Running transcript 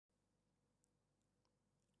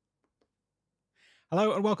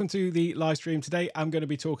Hello and welcome to the live stream. Today I'm going to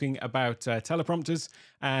be talking about teleprompters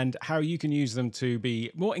and how you can use them to be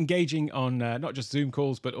more engaging on not just Zoom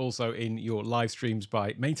calls but also in your live streams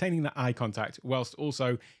by maintaining that eye contact whilst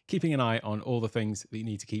also keeping an eye on all the things that you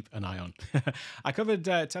need to keep an eye on. I covered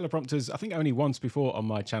teleprompters I think only once before on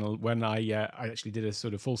my channel when I actually did a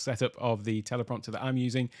sort of full setup of the teleprompter that I'm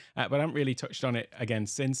using, but I haven't really touched on it again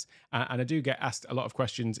since, and I do get asked a lot of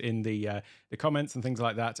questions in the comments and things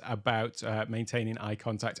like that about maintaining eye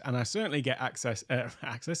contact, and I certainly get I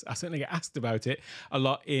certainly get asked about it a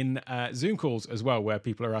lot in Zoom calls as well, where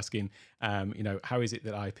people are asking, how is it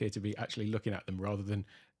that I appear to be actually looking at them rather than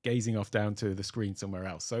gazing off down to the screen somewhere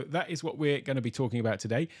else. So that is what we're going to be talking about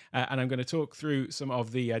today, and I'm going to talk through some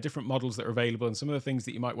of the different models that are available and some of the things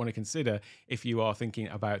that you might want to consider if you are thinking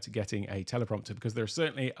about getting a teleprompter, because there are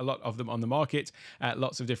certainly a lot of them on the market,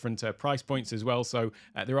 lots of different price points as well. So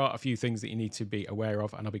there are a few things that you need to be aware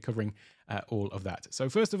of, and I'll be covering all of that. So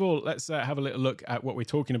first of all, let's have a little look at what we're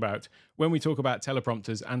talking about when we talk about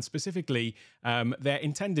teleprompters, and specifically their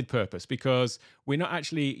intended purpose, because we're not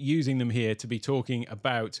actually using them here to be talking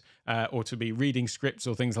about or to be reading scripts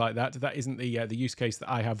or things like that. That isn't the use case that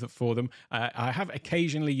I have for them. I have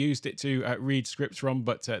occasionally used it to read scripts from,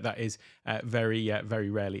 but that is very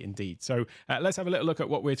rarely indeed. So let's have a little look at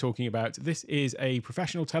what we're talking about. This is a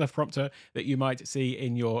professional teleprompter that you might see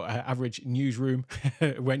in your average newsroom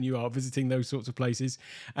when you are visiting those sorts of places,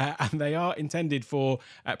 and they are intended for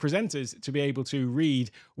presenters to be able to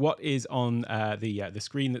read what is on the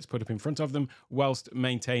screen that's put up in front of them whilst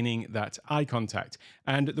maintaining that eye contact.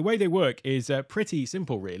 And the way they work is pretty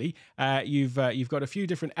simple, really. You've got a few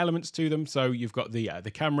different elements to them. So you've got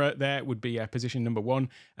the camera there would be position number 1.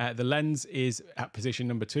 The lens is at position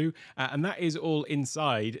number 2, and that is all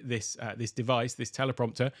inside this device, this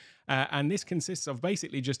teleprompter. And this consists of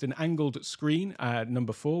basically just an angled screen,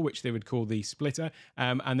 number 4, which they would call the splitter,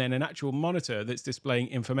 and then an actual monitor that's displaying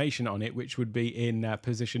information on it, which would be in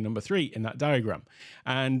position number 3 in that diagram.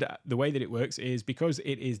 And the way that it works is because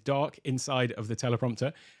it is dark inside of the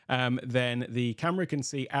teleprompter, then the camera can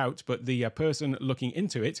see out, but the person looking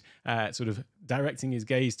into it, sort of directing his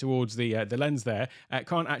gaze towards the lens there,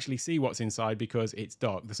 can't actually see what's inside because it's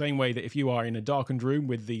dark. The same way that if you are in a darkened room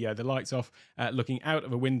with the lights off, looking out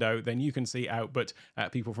of a window, then you can see out, but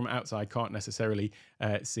people from outside can't necessarily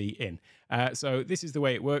see in. So this is the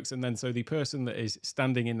way it works, and then so the person that is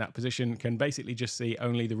standing in that position can basically just see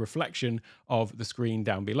only the reflection of the screen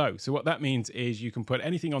down below. So what that means is you can put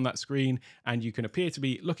anything on that screen and you can appear to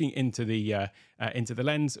be looking into the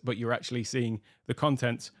lens, but you're actually seeing the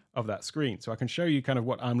contents of that screen. So I can show you kind of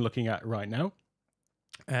what I'm looking at right now.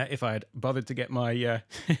 If I had bothered to get my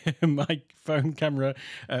my phone camera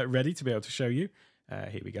ready to be able to show you.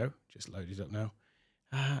 Here we go. Just loaded up now.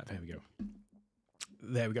 There we go.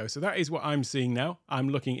 There we go. So that is what I'm seeing now. I'm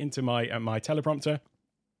looking into my teleprompter,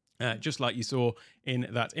 just like you saw in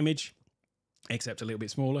that image, except a little bit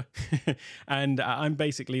smaller. And I'm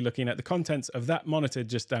basically looking at the contents of that monitor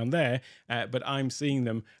just down there, but I'm seeing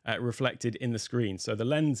them reflected in the screen. So the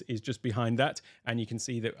lens is just behind that, and you can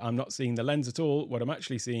see that I'm not seeing the lens at all. What I'm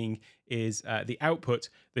actually seeing is the output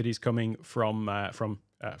that is coming from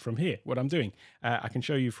here, what I'm doing. I can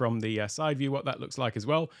show you from the side view what that looks like as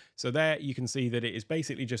well. So there you can see that it is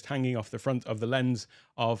basically just hanging off the front of the lens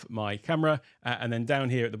of my camera, and then down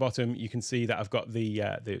here at the bottom you can see that I've got the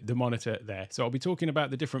monitor there. So I'll be talking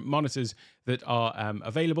about the different monitors that are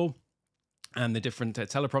available and the different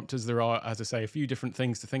teleprompters. There are, as I say, a few different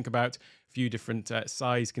things to think about, a few different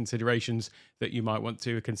size considerations that you might want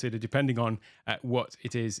to consider depending on what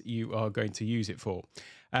it is you are going to use it for.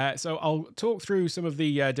 So I'll talk through some of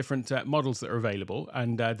the different models that are available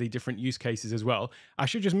and the different use cases as well. I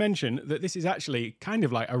should just mention that this is actually kind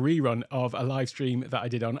of like a rerun of a live stream that I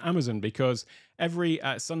did on Amazon, because every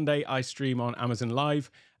Sunday I stream on Amazon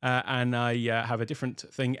Live, and I have a different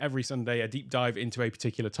thing every Sunday, a deep dive into a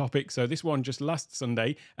particular topic. So this one just last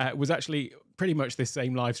Sunday was actually pretty much this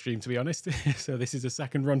same live stream, to be honest. So this is a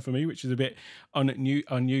second run for me, which is a bit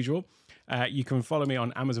unusual. You can follow me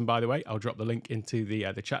on Amazon, by the way. I'll drop the link into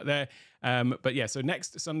the chat there. But yeah, so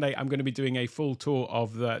next Sunday, I'm going to be doing a full tour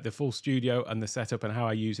of the full studio and the setup and how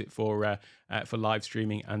I use it for live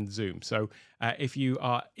streaming and Zoom. So if you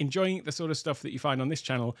are enjoying the sort of stuff that you find on this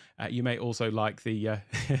channel, you may also like the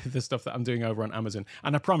the stuff that I'm doing over on Amazon.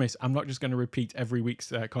 And I promise I'm not just going to repeat every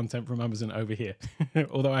week's content from Amazon over here,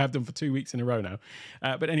 although I have done for 2 weeks in a row now.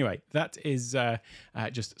 But anyway, that is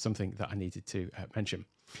just something that I needed to mention.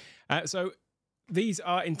 So these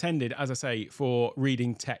are intended, as I say, for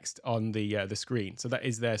reading text on the screen. So that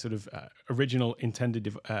is their sort of original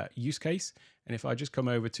intended use case. And if I just come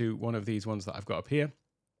over to one of these ones that I've got up here,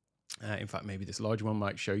 In fact, maybe this large one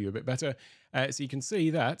might show you a bit better. So you can see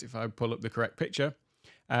that if I pull up the correct picture,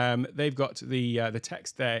 they've got the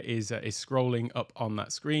text there is scrolling up on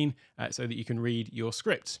that screen so that you can read your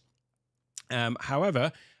scripts.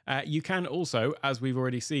 However, you can also, as we've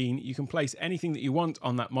already seen, you can place anything that you want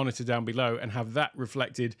on that monitor down below and have that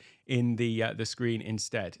reflected in the screen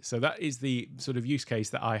instead. So that is the sort of use case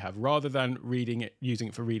that I have. Rather than using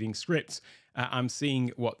it for reading scripts, I'm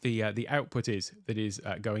seeing what the output is that is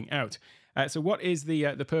going out. So what is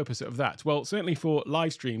the purpose of that? Well, certainly for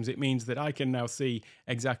live streams, it means that I can now see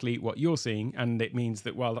exactly what you're seeing, and it means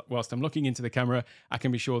that whilst I'm looking into the camera, I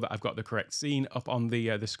can be sure that I've got the correct scene up on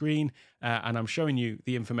the screen, and I'm showing you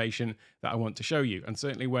the information that I want to show you. And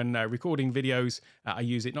certainly when recording videos, I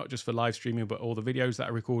use it not just for live streaming, but all the videos that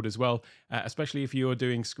I record as well, especially if you're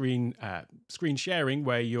doing screen sharing,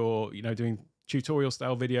 where you're doing tutorial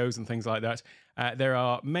style videos and things like that. There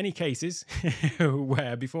are many cases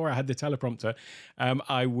where before I had the teleprompter,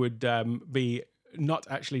 I would be not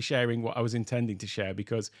actually sharing what I was intending to share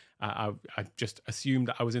because I just assumed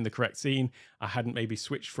that I was in the correct scene. I hadn't maybe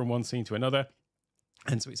switched from one scene to another.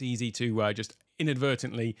 And so it's easy to just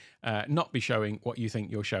inadvertently not be showing what you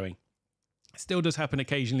think you're showing. Still does happen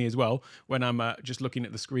occasionally as well when I'm just looking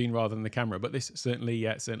at the screen rather than the camera, but this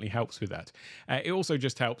certainly helps with that. It also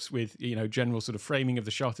just helps with general sort of framing of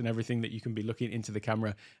the shot and everything, that you can be looking into the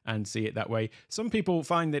camera and see it that way. Some people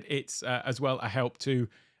find that it's as well a help to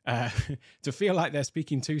feel like they're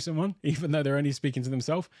speaking to someone, even though they're only speaking to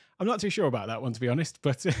themselves. I'm not too sure about that one, to be honest,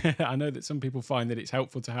 but I know that some people find that it's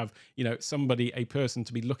helpful to have, somebody, a person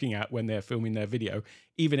to be looking at when they're filming their video,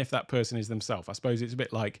 even if that person is themselves. I suppose it's a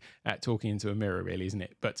bit like talking into a mirror, really, isn't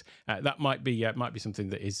it? But that might be something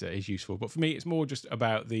that is useful. But for me, it's more just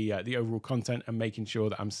about the overall content and making sure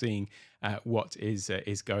that I'm seeing what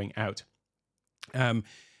is going out.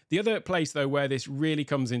 The other place, though, where this really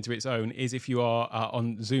comes into its own is if you are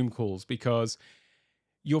on Zoom calls, because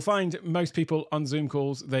you'll find most people on Zoom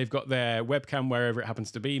calls, they've got their webcam wherever it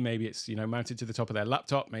happens to be. Maybe it's mounted to the top of their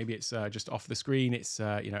laptop. Maybe it's just off the screen. It's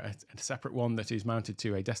a separate one that is mounted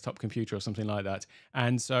to a desktop computer or something like that.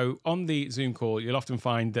 And so on the Zoom call, you'll often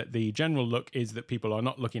find that the general look is that people are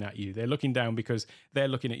not looking at you. They're looking down because they're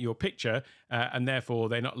looking at your picture, and therefore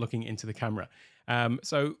they're not looking into the camera.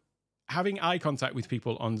 So having eye contact with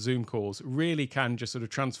people on Zoom calls really can just sort of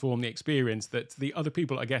transform the experience that the other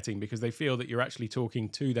people are getting, because they feel that you're actually talking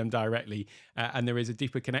to them directly, and there is a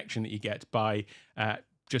deeper connection that you get by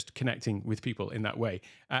just connecting with people in that way.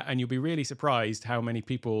 And you'll be really surprised how many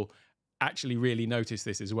people actually really notice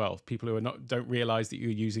this as well. People who don't realize that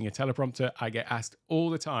you're using a teleprompter. I get asked all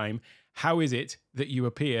the time, how is it that you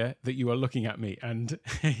appear that you are looking at me? And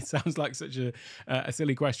it sounds like such a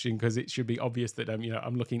silly question, because it should be obvious that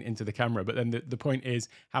I'm looking into the camera. But then the point is,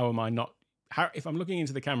 if I'm looking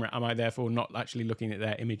into the camera, am I therefore not actually looking at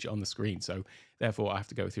their image on the screen? So therefore I have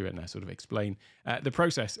to go through and sort of explain the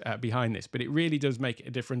process behind this. But it really does make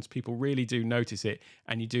a difference. People really do notice it,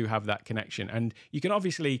 and you do have that connection. And you can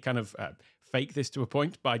obviously kind of fake this to a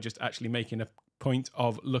point by just actually making a point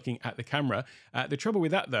of looking at the camera. The trouble with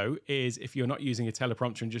that, though, is if you're not using a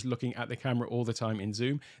teleprompter and just looking at the camera all the time in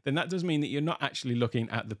Zoom, then that does mean that you're not actually looking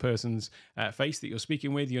at the person's face that you're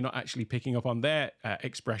speaking with. You're not actually picking up on their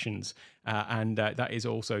expressions, and that is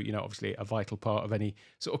also, obviously a vital part of any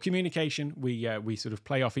sort of communication. We sort of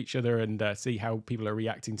play off each other and see how people are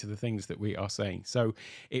reacting to the things that we are saying. So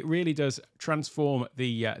it really does transform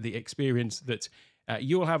the experience that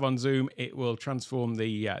you will have on Zoom. It will transform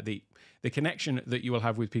the connection that you will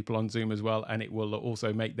have with people on Zoom as well, and it will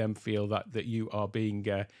also make them feel that you are being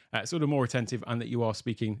sort of more attentive, and that you are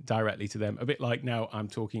speaking directly to them. A bit like now I'm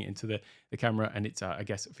talking into the camera, and it's I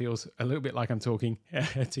guess it feels a little bit like I'm talking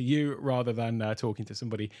to you rather than talking to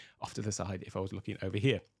somebody off to the side if I was looking over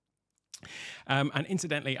here. And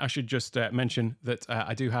incidentally, I should just mention that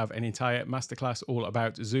I do have an entire masterclass all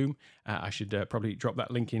about Zoom. I should probably drop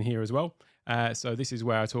that link in here as well. So this is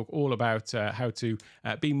where I talk all about how to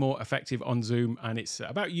be more effective on Zoom, and it's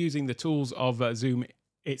about using the tools of Zoom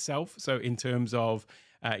itself. So in terms of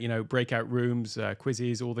breakout rooms,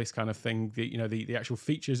 quizzes, all this kind of thing, the actual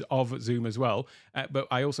features of Zoom as well. But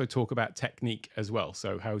I also talk about technique as well.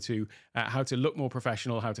 So how to look more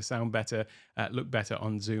professional, how to sound better, look better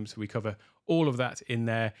on Zoom. So we cover all of that in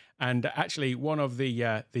there. And actually, one of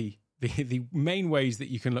the main ways that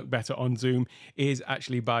you can look better on Zoom is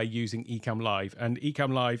actually by using Ecamm Live. And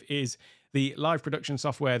Ecamm Live is the live production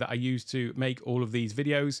software that I use to make all of these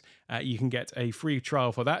videos. You can get a free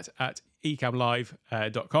trial for that at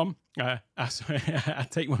ecammlive.com. At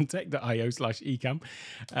takeonetech.io/ecamm.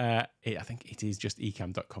 I think it is just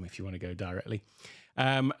ecamm.com if you want to go directly.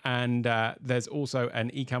 There's also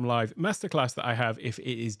an Ecamm Live masterclass that I have if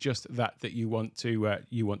it is just that you want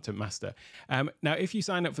to master. Now, if you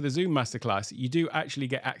sign up for the Zoom masterclass, you do actually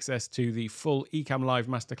get access to the full Ecamm Live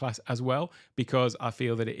masterclass as well, because I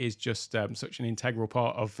feel that it is just such an integral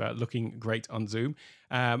part of looking great on Zoom.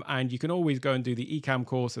 And you can always go and do the Ecamm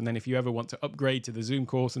course, and then if you ever want to upgrade to the Zoom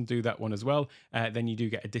course and do that one as well, then you do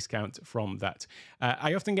get a discount from that.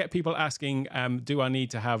 I often get people asking, do I need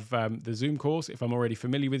to have the Zoom course if I'm already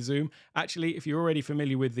familiar with Zoom? Actually, if you're already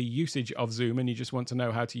familiar with the usage of Zoom and you just want to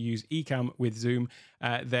know how to use Ecamm with Zoom,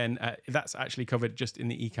 then that's actually covered just in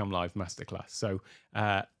the Ecamm Live masterclass. So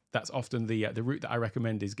that's often the route that I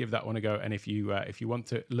recommend, is give that one a go. And if you want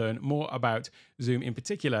to learn more about Zoom in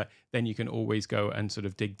particular, then you can always go and sort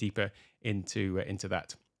of dig deeper into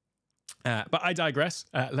that. But I digress.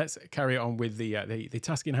 Let's carry on with the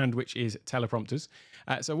task in hand, which is teleprompters.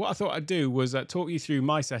 So what I thought I'd do was talk you through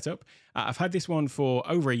my setup. I've had this one for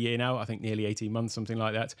over a year now, I think nearly 18 months, something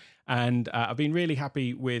like that. And I've been really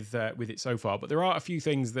happy with it so far. But there are a few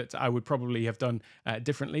things that I would probably have done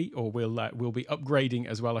differently, or will be upgrading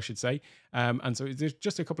as well, I should say. And so there's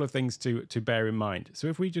just a couple of things to bear in mind. So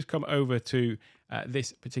if we just come over to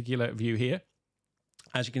this particular view here,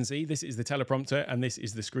 as you can see, this is the teleprompter and this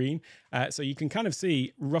is the screen. So you can kind of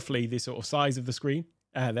see roughly the sort of size of the screen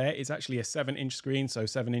there. It's actually a 7-inch screen, so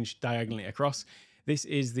 7-inch diagonally across. This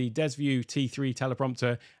is the DesView T3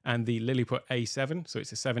 teleprompter and the Lilliput A7, so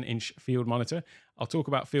it's a 7-inch field monitor. I'll talk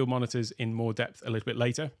about field monitors in more depth a little bit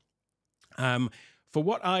later. For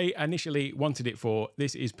what I initially wanted it for,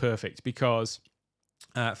 this is perfect because,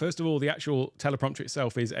 first of all, the actual teleprompter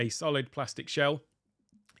itself is a solid plastic shell.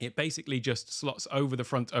 It basically just slots over the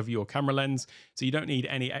front of your camera lens, so you don't need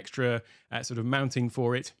any extra sort of mounting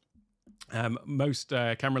for it. Most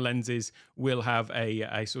camera lenses will have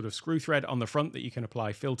a sort of screw thread on the front that you can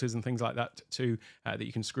apply filters and things like that to, that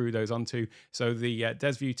you can screw those onto. So the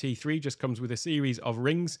DesView T3 just comes with a series of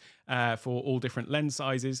rings for all different lens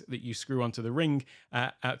sizes that you screw onto the ring,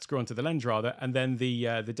 screw onto the lens rather, and then the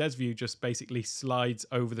DesView just basically slides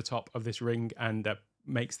over the top of this ring and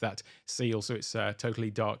makes that seal, so it's totally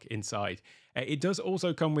dark inside. It does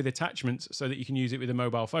also come with attachments so that you can use it with a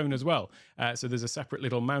mobile phone as well. So there's a separate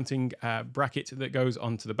little mounting bracket that goes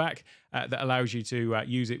onto the back that allows you to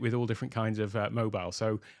use it with all different kinds of mobile.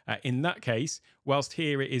 So in that case, whilst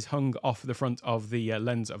here it is hung off the front of the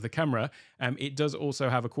lens of the camera, it does also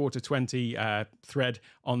have a 1/4-20 thread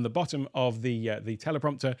on the bottom of the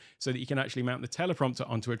teleprompter, so that you can actually mount the teleprompter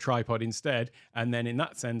onto a tripod instead. And then in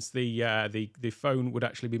that sense, the phone would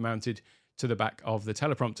actually be mounted to the back of the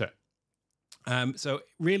teleprompter. So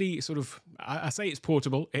really sort of, I say it's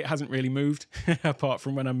portable. It hasn't really moved apart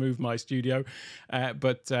from when I moved my studio.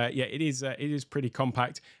 But yeah, it is pretty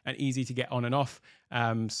compact and easy to get on and off.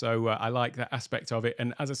 So I like that aspect of it.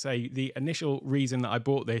 And as I say, the initial reason that I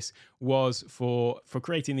bought this was for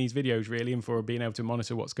creating these videos really, and for being able to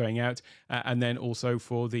monitor what's going out. And then also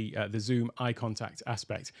for the Zoom eye contact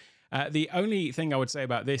aspect. The only thing I would say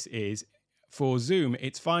about this is, for Zoom,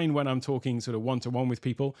 it's fine when I'm talking sort of one-to-one with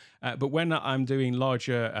people, but when I'm doing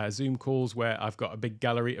larger Zoom calls where I've got a big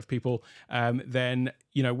gallery of people, then,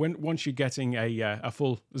 you know, once you're getting a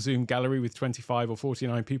full Zoom gallery with 25 or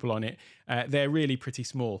 49 people on it, they're really pretty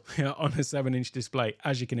small on a 7-inch display,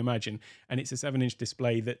 as you can imagine. And it's a 7-inch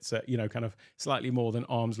display that's, you know, kind of slightly more than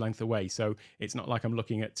arm's length away. So it's not like I'm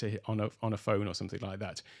looking at on a phone or something like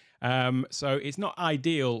that. So it's not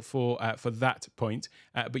ideal for that point,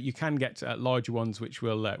 but you can get larger ones, which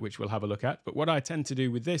we'll have a look at. But what I tend to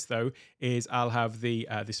do with this though is I'll have the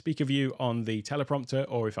speaker view on the teleprompter,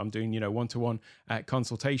 or if I'm doing, you know, one-to-one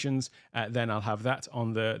consultations, then I'll have that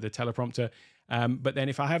on the teleprompter. But then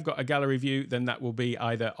if I have got a gallery view, then that will be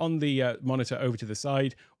either on the monitor over to the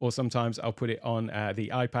side, or sometimes I'll put it on the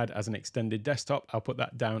iPad as an extended desktop. I'll put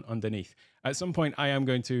that down underneath. At some point, I am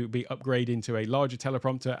going to be upgrading to a larger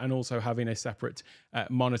teleprompter and also having a separate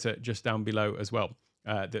monitor just down below as well.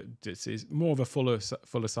 This is more of a fuller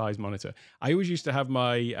size monitor. I always used to have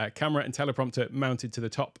my camera and teleprompter mounted to the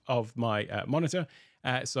top of my monitor,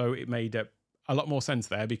 so it made a lot more sense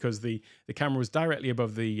there, because the camera was directly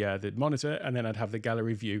above the monitor, and then I'd have the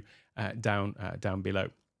gallery view down below.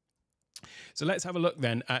 So let's have a look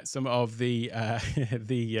then at some of the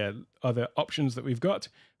other options that we've got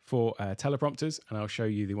for teleprompters, and I'll show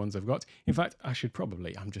you the ones I've got. In fact, I'm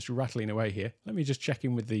just rattling away here. Let me just check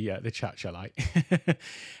in with the chat, shall I?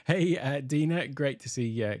 Hey, Dina, great to see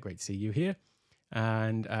you here,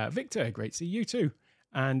 and Victor, great to see you too.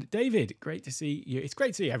 And David, great to see you. It's great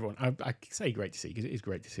to see everyone. I say great to see because it is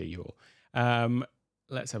great to see you all.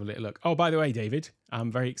 let's have a little look. Oh, by the way, David,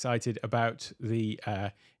 I'm very excited about the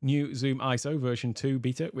new Zoom ISO version 2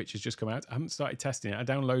 beta, which has just come out. I haven't started testing it. I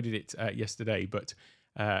downloaded it yesterday, but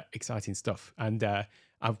exciting stuff. And I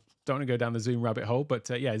don't want to go down the Zoom rabbit hole, but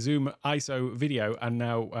yeah, Zoom ISO video and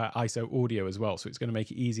now ISO audio as well. So it's going to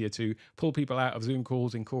make it easier to pull people out of Zoom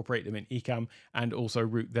calls, incorporate them in Ecamm, and also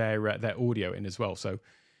route their audio in as well. So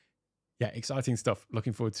yeah, exciting stuff.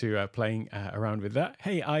 Looking forward to playing around with that.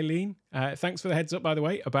 Hey, Eileen, thanks for the heads up, by the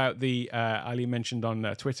way, about the Eileen mentioned on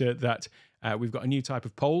Twitter that we've got a new type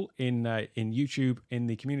of poll in YouTube in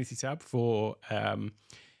the community tab for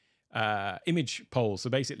image polls.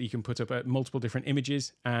 So basically, you can put up multiple different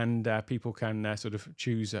images, and people can sort of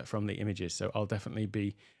choose from the images. So I'll definitely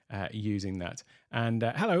be using that. And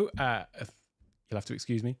hello, you'll have to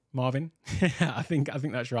excuse me, Marvin. I think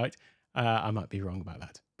that's right. I might be wrong about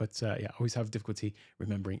that. But yeah, I always have difficulty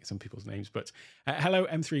remembering some people's names. But hello,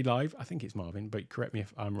 M3 Live. I think it's Marvin, but correct me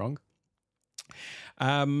if I'm wrong.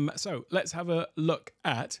 So let's have a look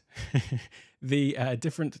at the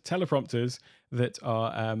different teleprompters that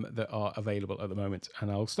are available at the moment. And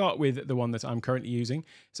I'll start with the one that I'm currently using.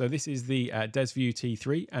 So this is the DesView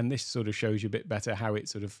T3, and this sort of shows you a bit better how it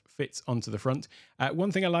sort of fits onto the front.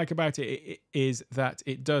 One thing I like about it is that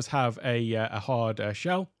it does have a hard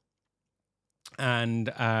shell. And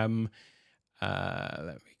let me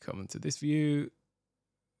come into this view.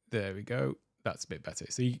 There we go. That's a bit better.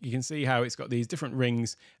 So you can see how it's got these different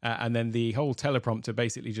rings, and then the whole teleprompter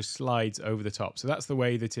basically just slides over the top. So that's the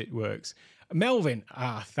way that it works. Melvin,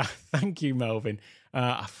 thank you, Melvin.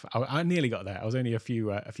 I nearly got there. I was only a few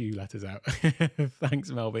letters out.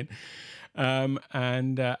 Thanks, Melvin.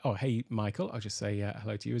 Oh, hey, Michael, I'll just say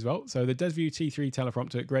hello to you as well. So the DesView T3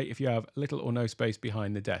 teleprompter, great if you have little or no space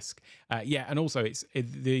behind the desk. Yeah, and also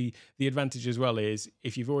the advantage as well is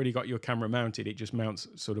if you've already got your camera mounted, it just mounts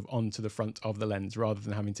sort of onto the front of the lens rather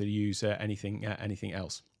than having to use anything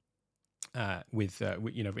else. With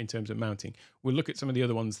you know, in terms of mounting, we'll look at some of the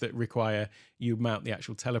other ones that require you mount the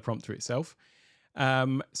actual teleprompter itself.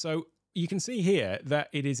 So you can see here that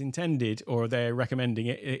it is intended, or they're recommending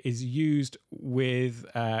it is used with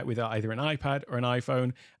either an iPad or an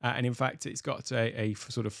iPhone, and in fact, it's got a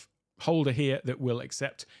sort of holder here that will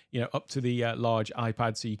accept, you know, up to the large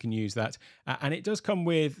iPad, so you can use that, and it does come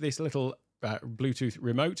with this little Bluetooth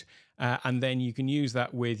remote, and then you can use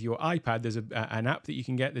that with your iPad. There's an app that you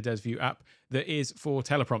can get, the DesView app, that is for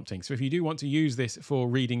teleprompting. So if you do want to use this for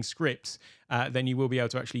reading scripts, then you will be able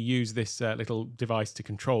to actually use this little device to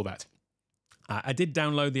control that. I did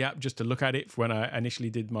download the app just to look at it when I initially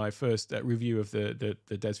did my first review of the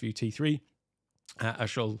DesView T3. I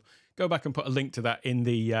shall go back and put a link to that in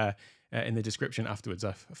the description afterwards.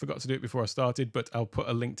 I forgot to do it before I started, but I'll put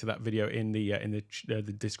a link to that video in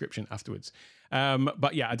the description afterwards.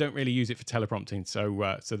 But yeah, I don't really use it for teleprompting,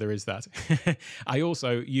 so there is that. I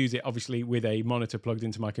also use it obviously with a monitor plugged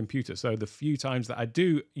into my computer. So the few times that I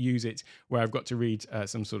do use it, where I've got to read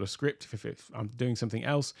some sort of script, if I'm doing something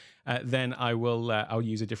else, then I'll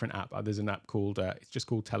use a different app. There's an app called it's just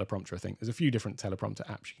called Teleprompter, I think. There's a few different teleprompter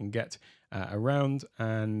apps you can get around,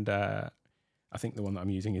 and I think the one that I'm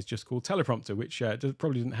using is just called Teleprompter, which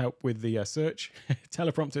probably doesn't help with the search.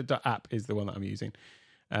 Teleprompter.app is the one that I'm using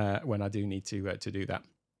when I do need to do that.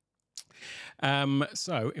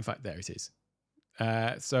 So, in fact, there it is.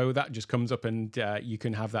 So that just comes up, and you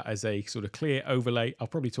can have that as a sort of clear overlay. I'll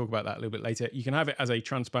probably talk about that a little bit later. You can have it as a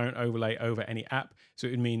transparent overlay over any app. So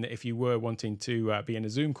it would mean that if you were wanting to be in a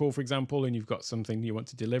Zoom call, for example, and you've got something you want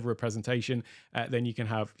to deliver a presentation, then you can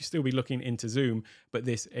still be looking into Zoom, but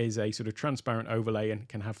this is a sort of transparent overlay and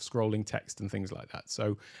can have scrolling text and things like that.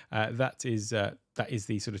 So that is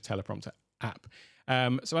the sort of teleprompter app.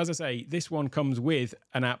 So as I say, this one comes with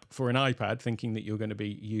an app for an iPad, thinking that you're going to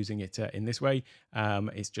be using it in this way.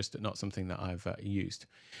 It's just not something that I've used.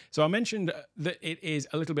 So I mentioned that it is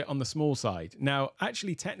a little bit on the small side. Now,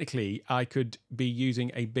 actually, technically, I could be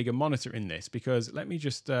using a bigger monitor in this, because let me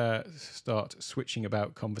just start switching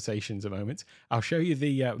about conversations a moment. I'll show you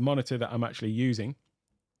the monitor that I'm actually using.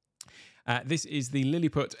 This is the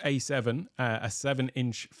Lilliput A7, a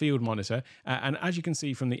 7-inch field monitor. And as you can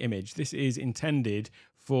see from the image, this is intended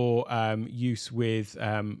for use with,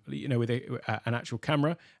 with an actual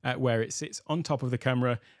camera, where it sits on top of the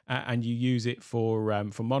camera, and you use it for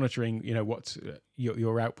monitoring, what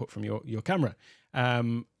your output from your camera.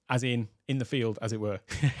 As in, in the field, as it were.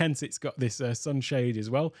 Hence, it's got this sunshade as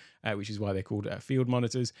well, which is why they're called field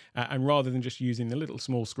monitors. And rather than just using the little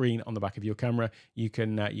small screen on the back of your camera, you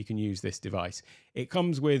can use this device. It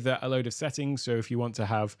comes with a load of settings. So if you want to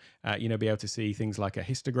have, be able to see things like a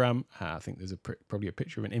histogram, I think there's probably a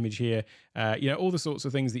picture of an image here, all the sorts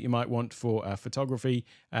of things that you might want for photography,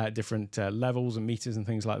 different levels and meters and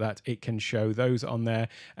things like that. It can show those on there.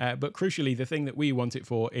 But crucially, the thing that we want it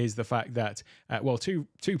for is the fact that,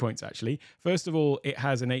 two points actually. First of all, it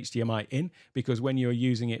has an HDMI in, because when you're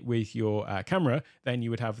using it with your camera, then you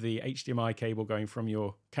would have the HDMI cable going from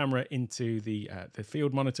your camera into the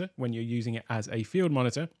field monitor when you're using it as a field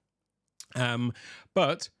monitor.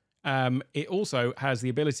 But it also has the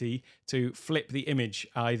ability to flip the image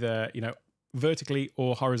either, vertically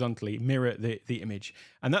or horizontally, mirror the image.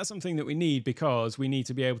 And that's something that we need, because we need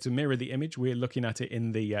to be able to mirror the image. We're looking at it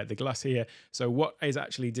in the glass here. So what is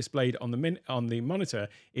actually displayed on the monitor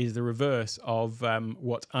is the reverse of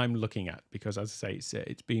what I'm looking at, because as I say,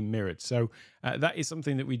 it's being mirrored. So that is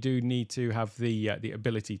something that we do need to have the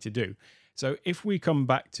ability to do. So if we come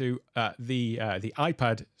back to the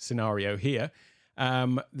iPad scenario here,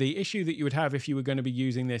 the issue that you would have if you were going to be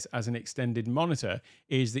using this as an extended monitor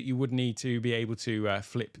is that you would need to be able to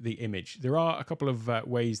flip the image. There are a couple of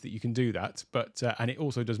ways that you can do that, but and it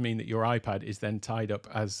also does mean that your iPad is then tied up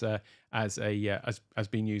as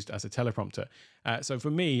being used as a teleprompter. So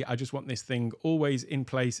for me, I just want this thing always in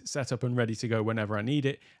place, set up and ready to go whenever I need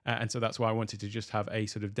it, and so that's why I wanted to just have a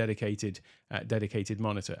sort of dedicated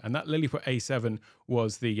monitor. And that Lilliput A7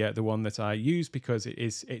 was the one that I used, because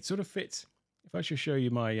it sort of fits. If I should show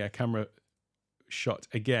you my camera shot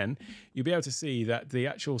again, you'll be able to see that the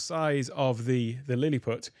actual size of the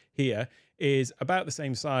Lilliput here is about the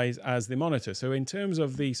same size as the monitor. So in terms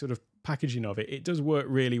of the sort of packaging of it, it does work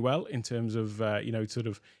really well in terms of,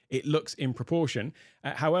 it looks in proportion.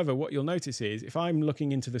 However, what you'll notice is if I'm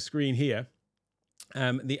looking into the screen here,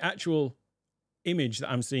 the actual image that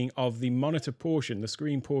I'm seeing of the monitor portion, the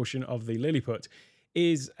screen portion of the Lilliput,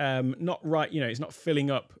 is not right, it's not filling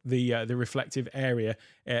up the reflective area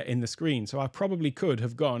in the screen. So I probably could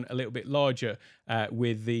have gone a little bit larger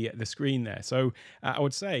with the screen there. So I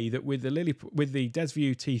would say that with the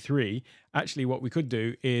DesView T3, actually what we could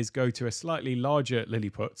do is go to a slightly larger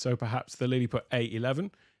Lilliput. So perhaps the Lilliput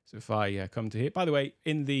A11. So if I come to here, by the way,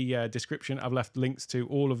 in the description, I've left links to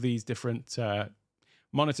all of these different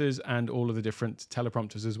monitors and all of the different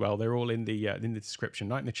teleprompters as well. They're all in the description,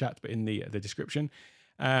 not in the chat, but in the description.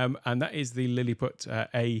 And that is the Lilliput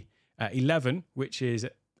A11, which is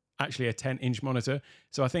actually a 10-inch monitor.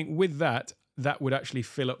 So I think with that would actually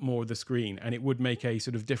fill up more of the screen, and it would make a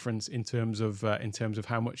sort of difference in terms of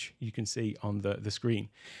how much you can see on the screen.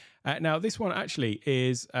 Now, this one actually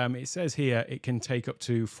is, it says here it can take up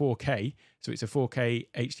to 4K. So it's a 4K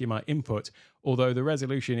HDMI input, although the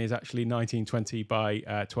resolution is actually 1920 by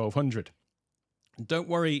 1200. Don't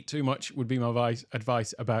worry too much would be my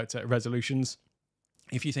advice about resolutions.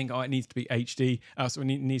 If you think, it needs to be HD, so it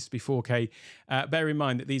needs to be 4K, bear in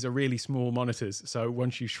mind that these are really small monitors. So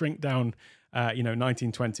once you shrink down,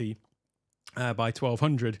 1920 by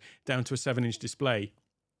 1200 down to a 7-inch display,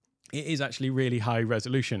 it is actually really high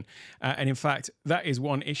resolution. And in fact, that is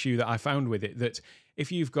one issue that I found with it, that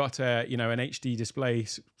if you've got an HD display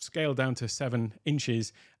scaled down to 7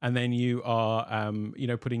 inches, and then you are,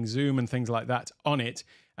 putting zoom and things like that on it,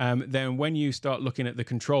 then when you start looking at the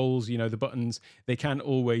controls, the buttons, they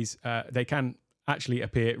can actually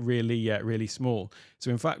appear really small.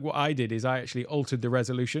 So in fact, what I did is I actually altered the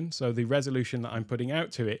resolution. So the resolution that I'm putting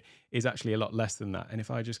out to it is actually a lot less than that. And if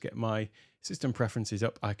I just get my system preferences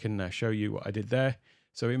up, I can show you what I did there.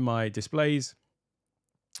 So in my displays,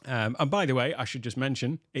 and by the way, I should just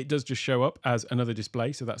mention, it does just show up as another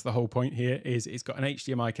display. So that's the whole point here, is it's got an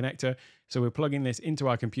HDMI connector. So we're plugging this into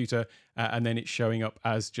our computer, and then it's showing up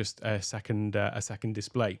as just a second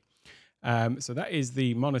display. So that is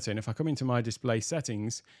the monitor. And if I come into my display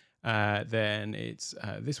settings, then it's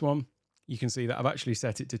this one. You can see that I've actually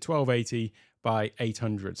set it to 1280 by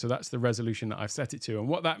 800. So that's the resolution that I've set it to. And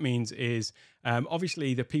what that means is,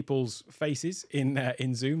 obviously the people's faces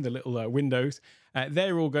in Zoom, the little windows,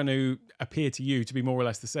 they're all going to appear to you to be more or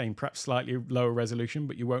less the same, perhaps slightly lower resolution,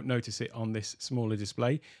 but you won't notice it on this smaller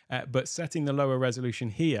display. But setting the lower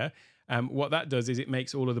resolution here, what that does is it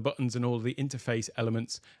makes all of the buttons and all of the interface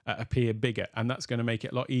elements appear bigger, and that's going to make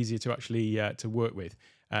it a lot easier to actually to work with.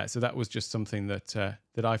 So that was just something that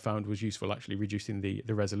I found was useful, actually reducing the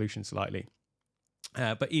resolution slightly.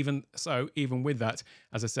 But even with that,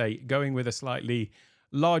 as I say, going with a slightly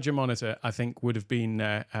larger monitor, I think would have been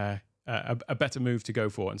a better move to go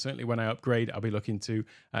for. And certainly when I upgrade, I'll be looking to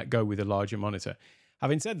go with a larger monitor.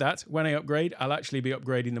 Having said that, when I upgrade, I'll actually be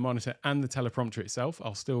upgrading the monitor and the teleprompter itself.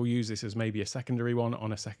 I'll still use this as maybe a secondary one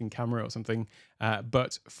on a second camera or something.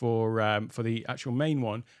 But for the actual main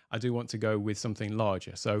one, I do want to go with something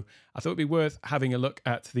larger. So I thought it'd be worth having a look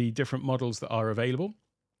at the different models that are available.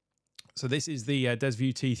 So this is the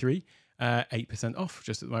DesView T3. 8% off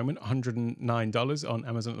just at the moment, $109 on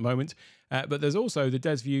Amazon at the moment. But there's also the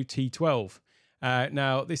DesView T12.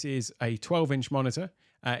 Now, this is a 12-inch monitor.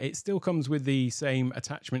 It still comes with the same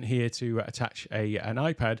attachment here to attach an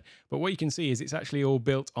iPad, but what you can see is it's actually all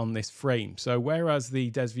built on this frame. So whereas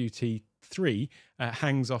the DesView T3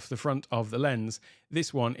 hangs off the front of the lens,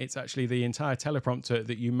 this one, it's actually the entire teleprompter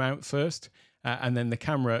that you mount first, and then the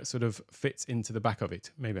camera sort of fits into the back of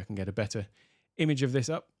it. Maybe I can get a better image of this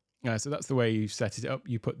up. So that's the way you set it up.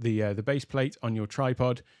 You put the base plate on your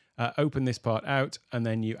tripod, open this part out, and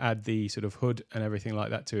then you add the sort of hood and everything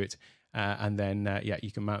like that to it. And then, yeah,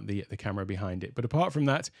 you can mount the camera behind it. But apart from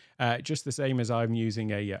that, just the same as I'm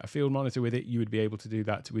using a field monitor with it, you would be able to do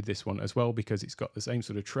that with this one as well, because it's got the same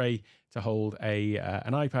sort of tray to hold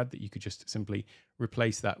an iPad that you could just simply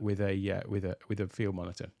replace that with a field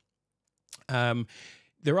monitor.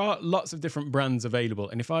 There are lots of different brands available,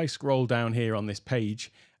 and if I scroll down here on this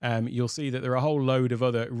page, you'll see that there are a whole load of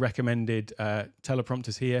other recommended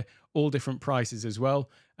teleprompters here, all different prices as well.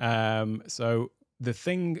 So the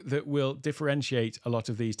thing that will differentiate a lot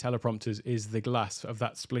of these teleprompters is the glass of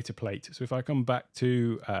that splitter plate. So if I come back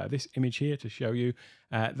to this image here to show you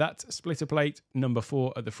that splitter plate, number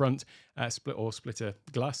 4 at the front, splitter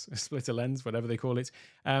glass, splitter lens, whatever they call it,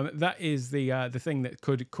 that is the thing that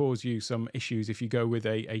could cause you some issues if you go with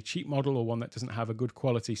a cheap model or one that doesn't have a good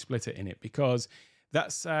quality splitter in it, because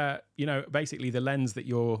that's you know, basically the lens that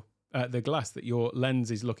you're the glass that your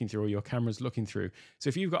lens is looking through or your camera's looking through. So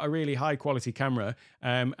if you've got a really high quality camera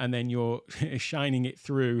and then you're shining it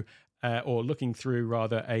through or looking through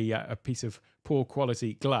rather a piece of poor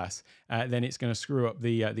quality glass, then it's going to screw up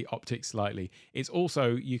the optics slightly. It's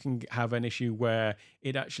also, you can have an issue where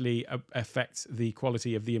it actually affects the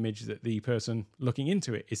quality of the image that the person looking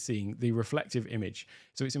into it is seeing, the reflective image.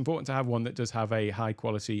 So it's important to have one that does have a high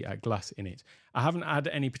quality glass in it. I haven't had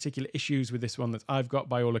any particular issues with this one that I've got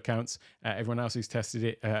by all accounts. Everyone else who's tested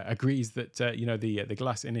it agrees that you know, the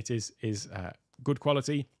glass in it is good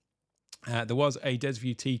quality. There was a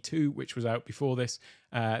DesView T2 which was out before this,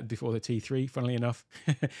 before the T3, funnily enough,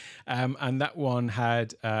 and that one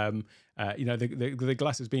had you know, the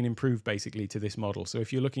glass has been improved basically to this model. So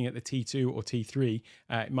if you're looking at the T2 or T3,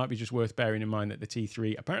 it might be just worth bearing in mind that the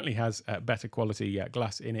T3 apparently has better quality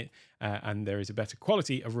glass in it, and there is a better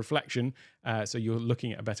quality of reflection, so you're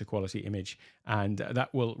looking at a better quality image, and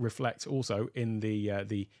that will reflect also in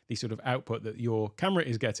the sort of output that your camera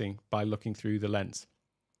is getting by looking through the lens.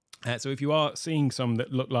 So if you are seeing some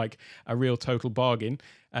that look like a real total bargain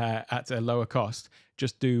at a lower cost,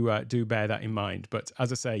 just do bear that in mind. But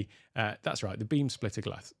as I say, that's right, the beam splitter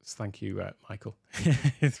glass. Thank you, Michael,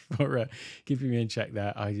 for keeping me in check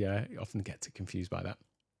there. I often get confused by that.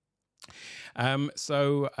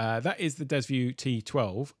 So that is the DesView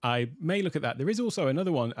T12. I may look at that. There is also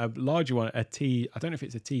another one, a larger one, I don't know if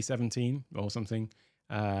it's a T17 or something.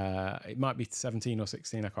 It might be 17 or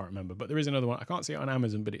 16, I can't remember, but there is another one. I can't see it on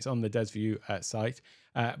Amazon, but it's on the DesView site.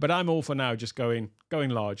 But I'm all for now just going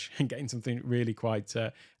large and getting something really quite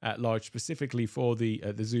large, specifically for the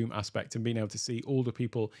zoom aspect and being able to see all the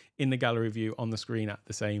people in the gallery view on the screen at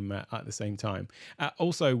the same time.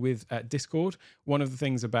 Also with Discord, one of the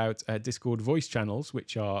things about Discord voice channels,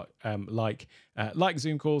 which are like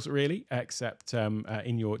Zoom calls really, except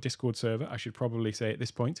in your Discord server, I should probably say at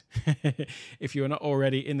this point. If you're not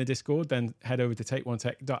already in the Discord, then head over to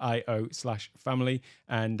takeonetech.io/family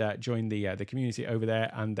and join the community over there.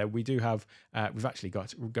 And we do have, we've actually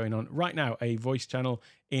got going on right now a voice channel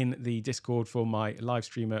in the Discord for my live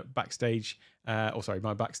streamer backstage,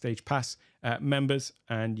 my backstage pass members,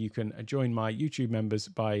 and you can join my YouTube members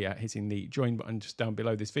by hitting the join button just down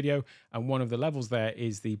below this video. And one of the levels there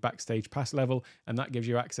is the backstage pass level, and that gives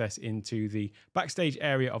you access into the backstage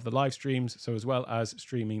area of the live streams. So as well as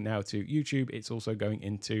streaming now to YouTube, it's also going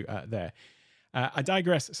into there. I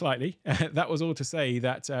digress slightly. That was all to say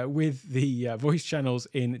that with the voice channels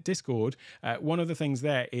in Discord, one of the things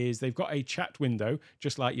there is they've got a chat window,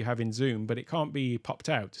 just like you have in Zoom, but it can't be popped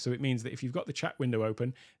out. So it means that if you've got the chat window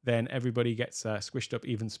open, then everybody gets squished up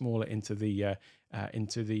even smaller into the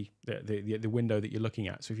window that you're looking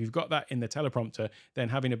at. So if you've got that in the teleprompter, then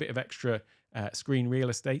having a bit of extra screen real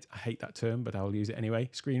estate, I hate that term, but I'll use it anyway,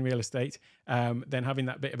 screen real estate, then having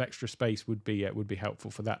that bit of extra space would be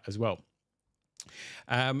helpful for that as well.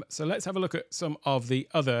 So let's have a look at some of the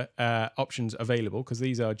other options available, because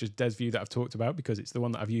these are just Des View that I've talked about because it's the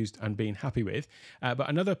one that I've used and been happy with. But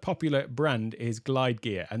another popular brand is Glide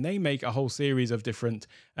Gear, and they make a whole series of different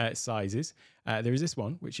sizes. There is this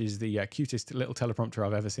one, which is the cutest little teleprompter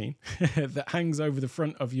I've ever seen, that hangs over the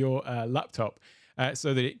front of your laptop.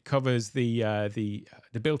 So that it covers the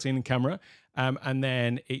built-in camera, and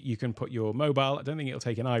then you can put your mobile. I don't think it'll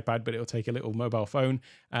take an iPad, but it'll take a little mobile phone,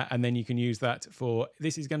 and then you can use that for.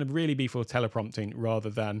 This is going to really be for teleprompting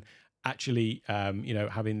rather than actually,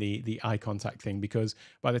 having the eye contact thing, because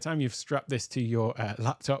by the time you've strapped this to your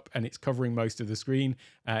laptop and it's covering most of the screen,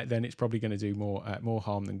 then it's probably going to do more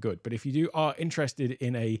harm than good. But if you are interested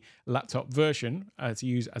in a laptop version to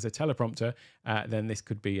use as a teleprompter, then this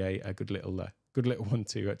could be a good little one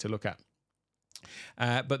to look at.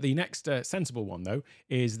 But the next sensible one, though,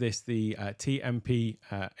 is the TMP.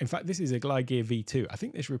 In fact, this is a Glide Gear V2. I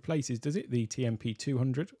think this replaces, does it, the TMP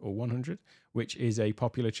 200 or 100, which is a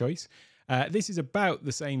popular choice. This is about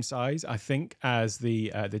the same size, I think, as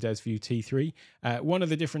the Des View T3. One of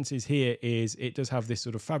the differences here is it does have this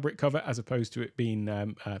sort of fabric cover as opposed to it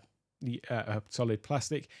being solid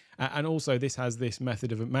plastic, and also this has this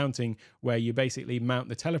method of mounting where you basically mount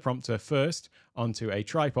the teleprompter first onto a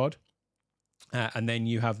tripod, and then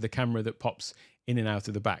you have the camera that pops in and out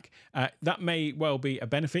of the back. That may well be a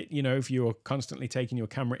benefit, if you're constantly taking your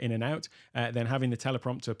camera in and out, then having the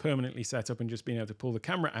teleprompter permanently set up and just being able to pull the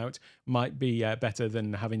camera out might be better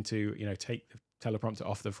than having to take the teleprompter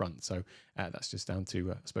off the front. So that's just down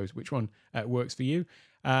to I suppose which one works for you.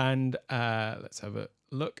 And let's have a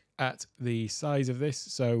look at the size of this.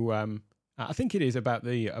 So I think it is about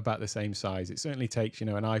the same size. It certainly takes an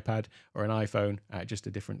iPad or an iPhone, just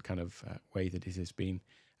a different kind of way that it has been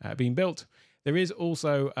built. There is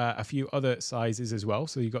also a few other sizes as well.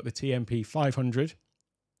 So you've got the TMP 500,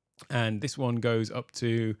 and this one goes up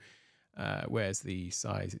to where's the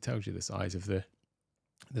size? It tells you the size of the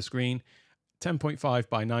screen. 10.5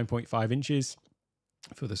 by 9.5 inches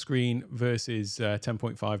for the screen versus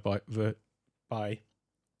 10.5 by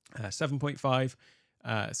 7.5.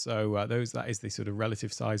 So that is the sort of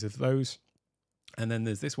relative size of those. And then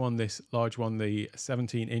there's this large one, the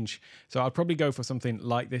 17-inch. So I'll probably go for something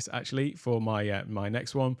like this actually for my my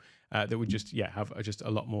next one that would just have just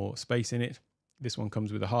a lot more space in it. This one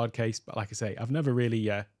comes with a hard case, but like I say, I've never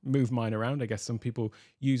really moved mine around. I guess some people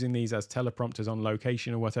using these as teleprompters on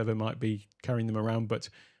location or whatever might be carrying them around, but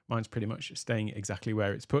mine's pretty much staying exactly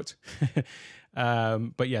where it's put.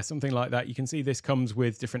 But yeah, something like that. You can see this comes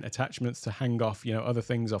with different attachments to hang off, other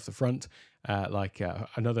things off the front, like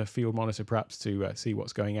another field monitor perhaps to see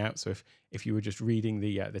what's going out. So if you were just reading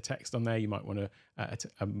the text on there, you might want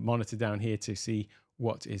a monitor down here to see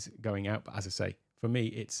what is going out. But as I say, for me,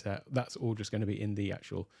 it's that's all just going to be in the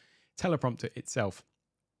actual teleprompter itself.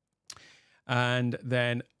 And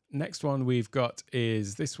then next one we've got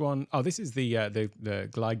is this one. Oh, this is the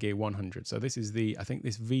Glide Gear 100. So this is I think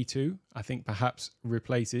this V2, I think perhaps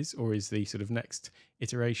replaces or is the sort of next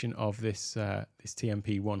iteration of this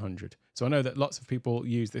TMP 100. So I know that lots of people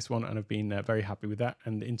use this one and have been very happy with that.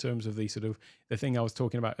 And in terms of the thing I was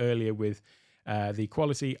talking about earlier with the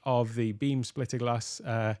quality of the beam splitter glass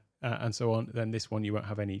and so on, then this one you won't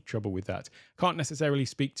have any trouble with that. Can't necessarily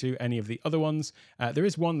speak to any of the other ones. There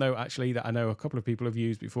is one though actually that I know a couple of people have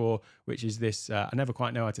used before, which is this, I never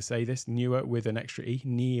quite know how to say this, newer with an extra E,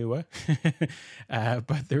 newer.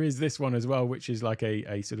 But there is this one as well, which is like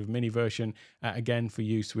a sort of mini version, again for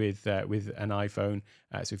use with an iPhone.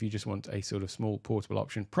 So if you just want a sort of small portable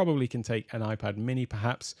option, probably can take an iPad mini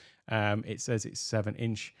perhaps. It says it's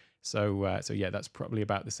 7-inch. So yeah, that's probably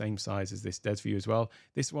about the same size as this Des View as well.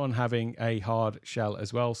 This one having a hard shell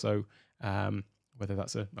as well. So whether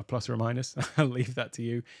that's a plus or a minus, I'll leave that to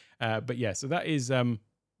you. But yeah, so that is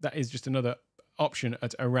just another option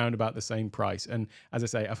at around about the same price. And as I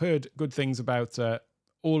say, I've heard good things about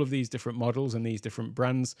all of these different models and these different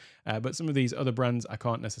brands, but some of these other brands I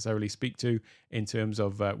can't necessarily speak to in terms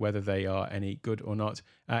of whether they are any good or not.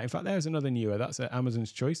 In fact, there's another newer. That's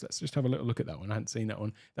Amazon's Choice. Let's just have a little look at that one. I hadn't seen that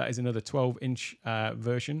one. That is another 12-inch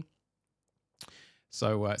version.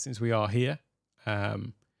 So since we are here,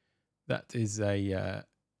 that is a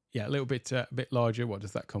little bit larger. What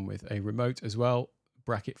does that come with? A remote as well,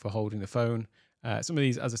 bracket for holding the phone. Some of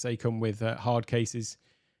these, as I say, come with hard cases.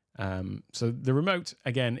 So the remote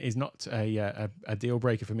again is not a deal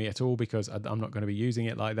breaker for me at all because I'm not going to be using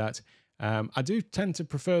it like that. I do tend to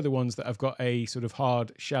prefer the ones that have got a sort of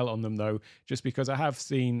hard shell on them though, just because I have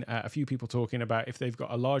seen a few people talking about if they've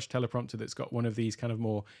got a large teleprompter that's got one of these kind of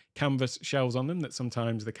more canvas shells on them, that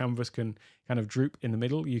sometimes the canvas can kind of droop in the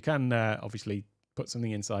middle. You can obviously put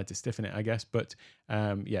something inside to stiffen it, I guess. But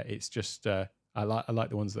yeah, it's just I like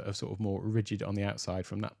the ones that are sort of more rigid on the outside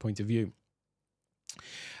from that point of view.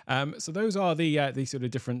 So those are the sort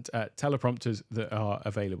of different teleprompters that are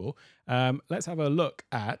available. Let's have a look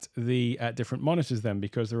at the different monitors then,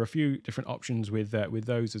 because there are a few different options with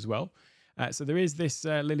those as well. So there is this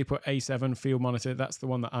Lilliput A7 field monitor. That's the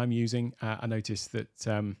one that I'm using. I noticed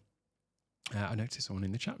that I noticed someone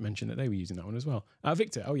in the chat mentioned that they were using that one as well.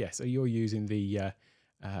 Victor, oh yes, so you're using the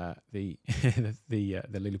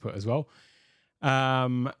Lilliput as well.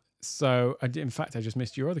 So in fact, I just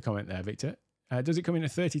missed your other comment there, Victor. Does it come in a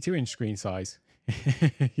 32-inch screen size?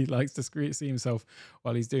 He likes to see himself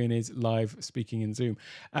while he's doing his live speaking in Zoom.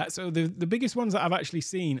 So the biggest ones that I've actually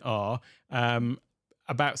seen are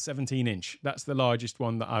about 17-inch. That's the largest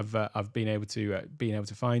one that I've been able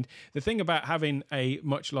to find. The thing about having a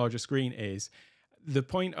much larger screen is the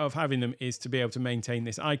point of having them is to be able to maintain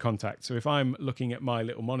this eye contact. So if I'm looking at my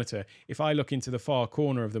little monitor, if I look into the far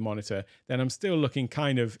corner of the monitor, then I'm still looking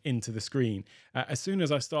kind of into the screen. As soon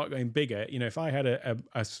as I start going bigger, you know, if I had a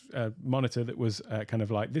monitor that was kind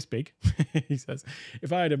of like this big, he says,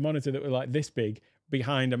 if I had a monitor that was like this big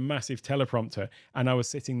behind a massive teleprompter and I was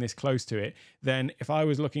sitting this close to it, then if I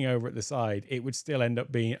was looking over at the side, it would still end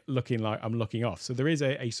up looking like I'm looking off. So there is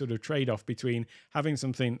a sort of trade-off between having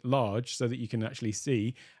something large so that you can actually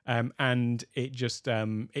see and it just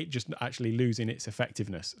actually losing its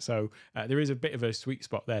effectiveness. So there is a bit of a sweet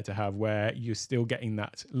spot there to have where you're still getting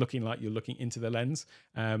that looking like you're looking into the lens,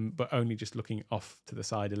 but only just looking off to the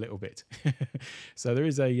side a little bit. So there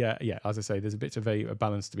is yeah, as I say, there's a bit of a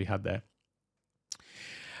balance to be had there.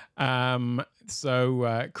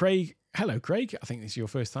 Craig, hello Craig, I think this is your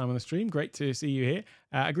first time on the stream. Great to see you here.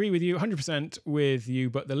 Agree with you 100% with you,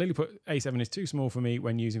 but the Lilliput A7 is too small for me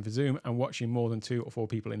when using for Zoom and watching more than 2 or 4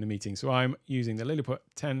 people in the meeting. So I'm using the Lilliput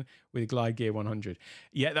 10 with Glide Gear 100.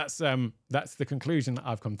 Yeah, that's the conclusion that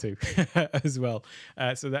I've come to as well.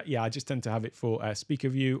 So that, yeah, I just tend to have it for speaker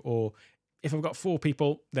view, or if I've got 4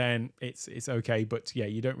 people, then it's okay. But yeah,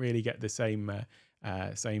 you don't really get the same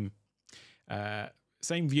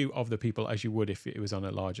view of the people as you would if it was on a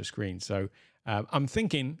larger screen. So I'm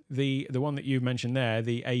thinking the one that you mentioned there,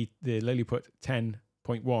 the Lilliput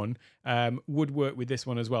 10.1 would work with this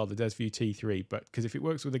one as well, the DesView T3. But because if it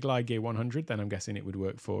works with the Glide Gear 100, then I'm guessing it would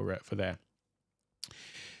work for there.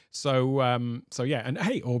 So so yeah, and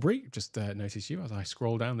hey Aubrey, just noticed you as I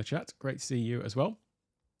scroll down the chat. Great to see you as well.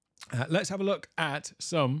 Let's have a look at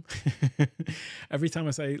some. Every time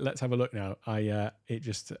I say let's have a look now, it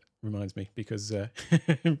just reminds me, because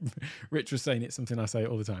Rich was saying it's something I say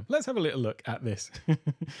all the time. Let's have a little look at this.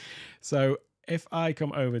 So if I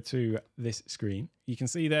come over to this screen, you can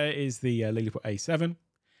see there is the Lilliput A7.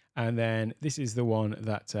 And then this is the one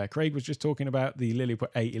that Craig was just talking about, the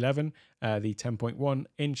Lilliput A11, the 10.1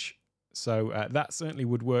 inch. So that certainly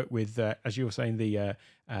would work with, as you were saying, the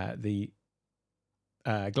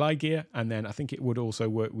Glide Gear, and then I think it would also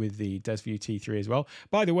work with the DesView T3 as well.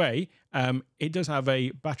 By the way, it does have a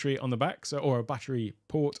battery on the back, or a battery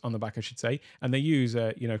port on the back, I should say, and they use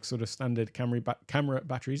sort of standard camera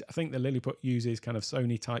batteries. I think the Lilliput uses kind of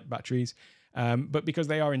Sony type batteries, but because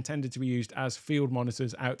they are intended to be used as field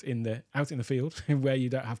monitors out in the field where you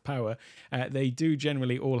don't have power, they do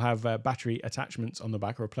generally all have battery attachments on the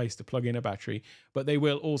back, or a place to plug in a battery, but they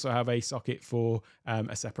will also have a socket for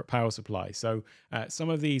a separate power supply. So some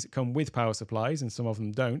of these come with power supplies and some of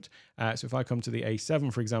them don't. So if I come to the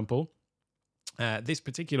A7, for example, this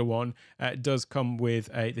particular one does come with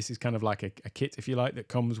this is kind of like a kit, if you like, that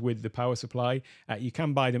comes with the power supply. You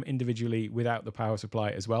can buy them individually without the power supply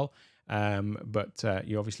as well. But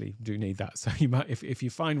you obviously do need that. So you might, if you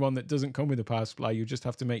find one that doesn't come with a power supply, you just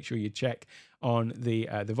have to make sure you check on the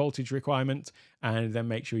voltage requirement, and then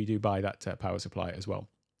make sure you do buy that power supply as well.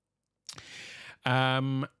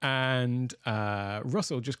 And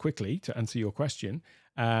Russell, just quickly to answer your question,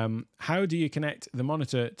 how do you connect the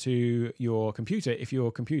monitor to your computer if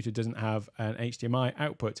your computer doesn't have an HDMI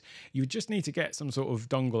output? You just need to get some sort of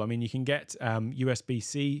dongle. I mean, you can get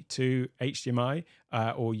USB-C to HDMI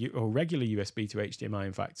or regular USB to HDMI,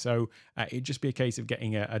 in fact. So it'd just be a case of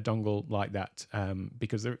getting a dongle like that,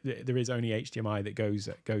 because there is only HDMI that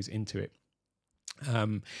goes into it.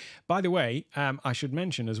 By the way, I should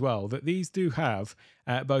mention as well that these do have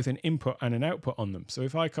both an input and an output on them. So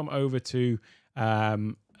if I come over to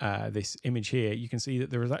this image here, you can see that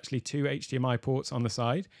there is actually 2 HDMI ports on the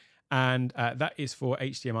side, and that is for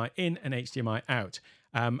HDMI in and HDMI out.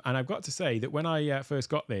 And I've got to say that when I first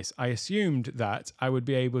got this, I assumed that I would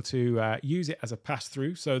be able to use it as a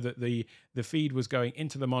pass-through, so that the feed was going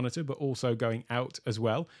into the monitor, but also going out as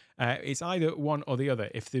well. It's either one or the other.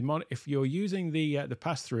 If you're using the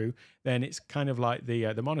pass-through, then it's kind of like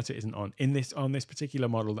the monitor isn't on this particular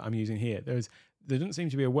model that I'm using here. There doesn't seem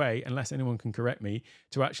to be a way, unless anyone can correct me,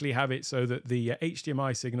 to actually have it so that the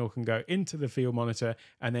HDMI signal can go into the field monitor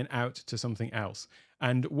and then out to something else.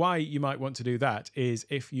 And why you might want to do that is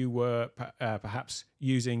if you were perhaps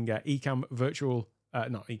using Ecamm virtual,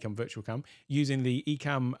 not Ecamm virtual cam, using the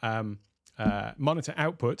Ecamm monitor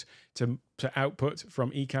output to output from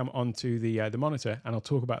Ecamm onto the monitor, and I'll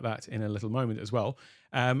talk about that in a little moment as well.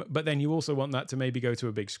 But then you also want that to maybe go to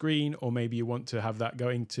a big screen, or maybe you want to have that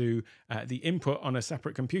going to the input on a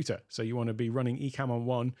separate computer. So you want to be running Ecamm on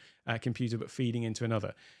one computer but feeding into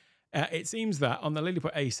another. It seems that on the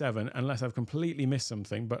Lilliput A7, unless I've completely missed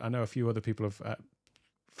something, but I know a few other people have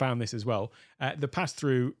found this as well, the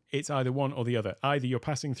pass-through, it's either one or the other. Either you're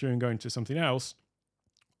passing through and going to something else,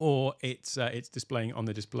 or it's displaying on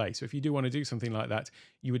the display. So if you do want to do something like that,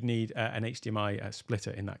 you would need an HDMI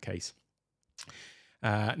splitter in that case.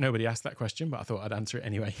 Nobody asked that question, but I thought I'd answer it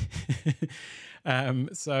anyway.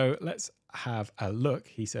 So let's have a look,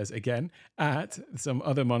 he says again, at some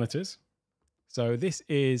other monitors. So this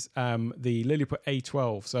is the Lilliput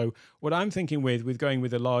A12. So what I'm thinking with going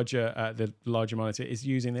with the larger monitor is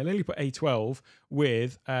using the Lilliput A12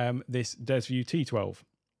 with this DesView T12.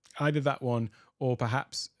 Either that one, or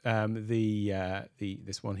perhaps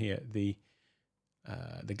this one here, the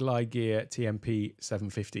Glide Gear TMP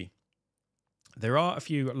 750. There are a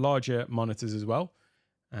few larger monitors as well.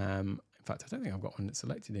 In fact, I don't think I've got one that's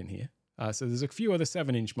selected in here. So there's a few other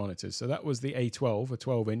 7-inch monitors. So that was the A12, a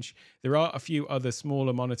 12-inch. There are a few other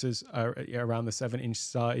smaller monitors around the 7-inch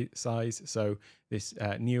size. So this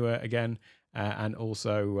newer again, and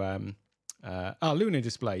also Lunar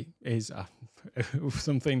Display is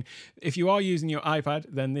something. If you are using your iPad,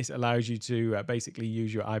 then this allows you to basically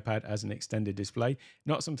use your iPad as an extended display.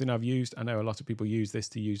 Not something I've used. I know a lot of people use this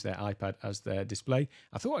to use their iPad as their display.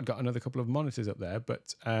 I thought I'd got another couple of monitors up there,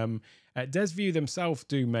 but DesView themselves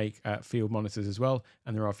do make field monitors as well,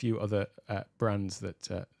 and there are a few other brands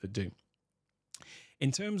that do.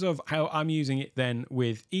 In terms of how I'm using it then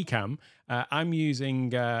with Ecamm, I'm using,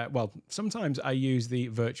 well, sometimes I use the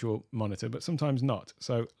virtual monitor, but sometimes not.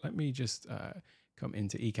 So let me just come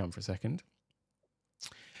into Ecamm for a second.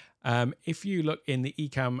 If you look in the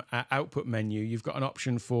Ecamm output menu, you've got an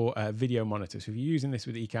option for video monitor. So if you're using this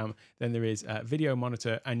with Ecamm, then there is a video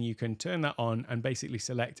monitor, and you can turn that on and basically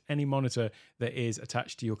select any monitor that is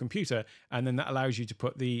attached to your computer. And then that allows you to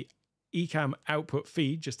put the Ecamm output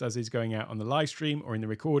feed, just as is going out on the live stream or in the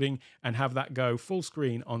recording, and have that go full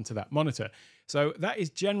screen onto that monitor. So that is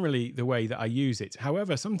generally the way that I use it.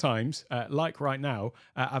 However, sometimes, like right now,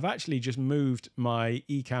 I've actually just moved my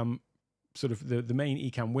Ecamm, sort of the main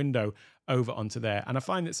Ecamm window, over onto there. And I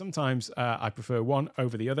find that sometimes I prefer one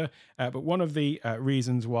over the other. But one of the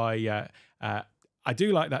reasons why I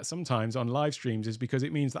do like that sometimes on live streams is because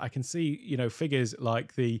it means that I can see, you know, figures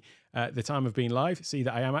like the time of being live, see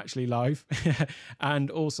that I am actually live,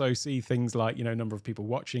 and also see things like, you know, number of people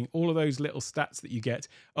watching, all of those little stats that you get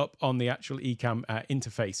up on the actual Ecamm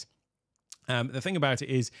interface. The thing about it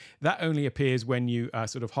is that only appears when you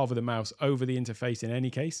sort of hover the mouse over the interface in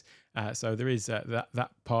any case. So there is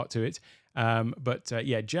that part to it.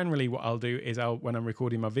 Yeah, generally what I'll do is when I'm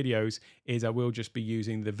recording my videos is I will just be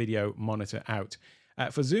using the video monitor out.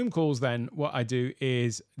 For Zoom calls then, what I do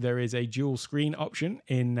is there is a dual screen option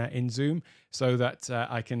in Zoom, so that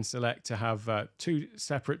I can select to have two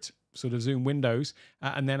separate sort of Zoom windows,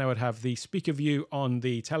 and then I would have the speaker view on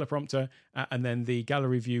the teleprompter, and then the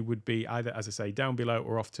gallery view would be either, as I say, down below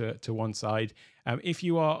or off to one side. If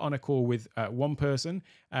you are on a call with one person,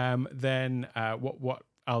 then what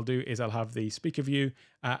I'll do is I'll have the speaker view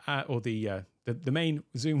or the main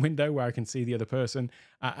Zoom window where I can see the other person,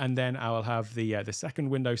 and then I will have the second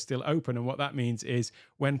window still open. And what that means is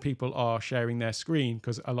when people are sharing their screen,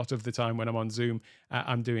 because a lot of the time when I'm on Zoom,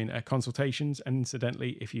 I'm doing consultations. And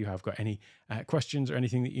incidentally, if you have got any questions or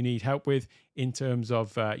anything that you need help with in terms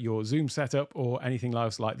of your Zoom setup or anything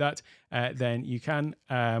else like that, then you can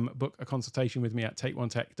book a consultation with me at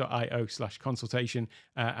takeonetech.io/consultation,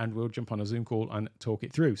 and we'll jump on a Zoom call and talk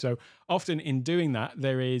it through. So often in doing that,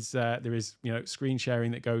 there is you know, screen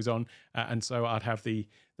sharing that goes on, and so I'd have the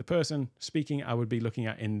person speaking I would be looking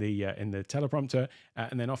at in the teleprompter,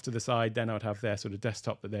 and then off to the side, then I'd have their sort of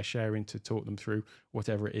desktop that they're sharing to talk them through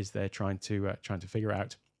whatever it is they're trying to figure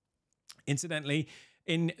out. Incidentally,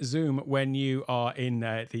 in Zoom, when you are in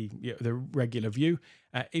the regular view,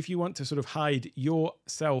 if you want to sort of hide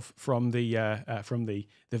yourself from the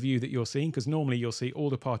view that you're seeing, because normally you'll see all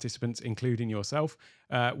the participants, including yourself.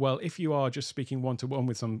 Well, if you are just speaking one-to-one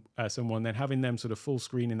with someone, then having them sort of full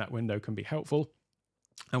screen in that window can be helpful.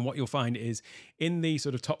 And what you'll find is in the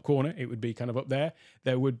sort of top corner, it would be kind of up there,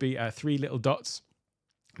 there would be 3 little dots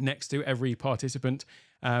next to every participant.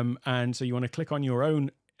 And so you want to click on your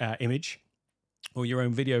own image or your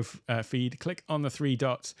own video feed, click on the 3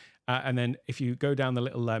 dots. And then if you go down the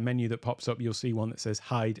little menu that pops up, you'll see one that says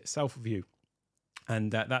hide self view.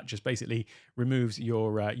 And that just basically removes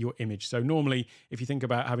your image. So normally, if you think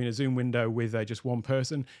about having a Zoom window with just one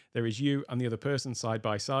person, there is you and the other person side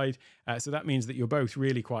by side. So that means that you're both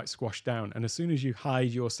really quite squashed down. And as soon as you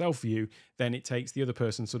hide your self view, then it takes the other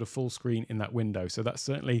person sort of full screen in that window. So that's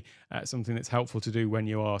certainly something that's helpful to do when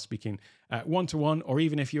you are speaking one-to-one, or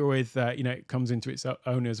even if you're with, it comes into its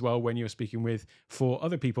own as well when you're speaking with 4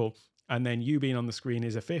 other people. And then you being on the screen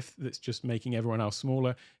is a 5th that's just making everyone else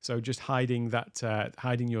smaller. So just hiding that,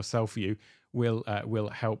 hiding your self view will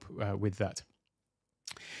help with that.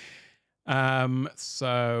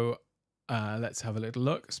 So let's have a little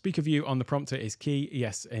look. Speaker view on the prompter is key.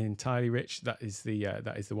 Yes, entirely, Rich. That is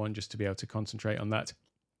the one, just to be able to concentrate on that.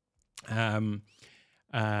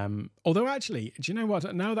 Although actually, do you know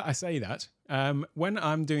what? Now that I say that, when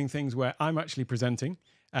I'm doing things where I'm actually presenting,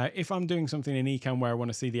 if I'm doing something in Ecamm where I want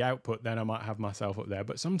to see the output, then I might have myself up there.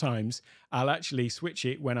 But sometimes I'll actually switch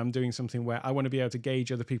it when I'm doing something where I want to be able to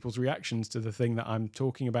gauge other people's reactions to the thing that I'm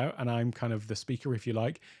talking about. And I'm kind of the speaker, if you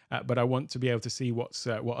like, but I want to be able to see what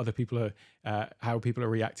other people are, how people are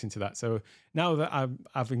reacting to that. So now that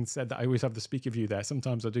having said that, I always have the speaker view there.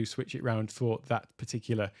 Sometimes I do switch it around for that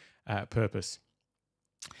particular purpose.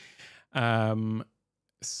 And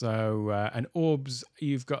orbs,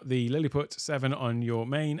 you've got the Lilliput 7 on your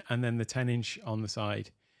main, and then the 10-inch on the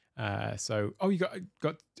side. You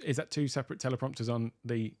got is that 2 separate teleprompters on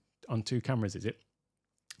 2 cameras? Is it?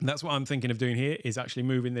 And that's what I'm thinking of doing here, is actually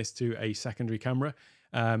moving this to a secondary camera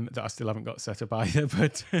that I still haven't got set up either,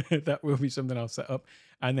 but that will be something I'll set up,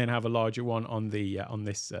 and then have a larger one on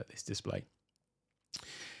this display.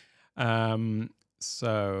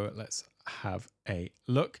 So let's have a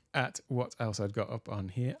look at what else I've got up on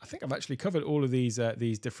here. I think I've actually covered all of these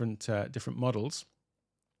different models.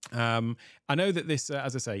 I know that this,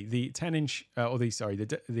 as I say, the 10-inch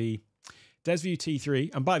the DesView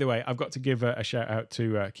T3, and by the way, I've got to give a shout out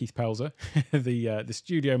to Keith Pelzer, the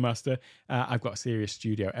studio master. I've got serious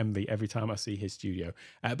studio envy every time I see his studio.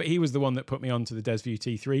 But he was the one that put me onto the DesView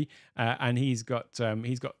T3, and he's got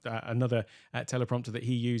another teleprompter that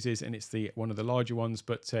he uses, and it's one of the larger ones.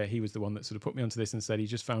 But he was the one that sort of put me onto this and said he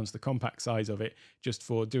just found the compact size of it just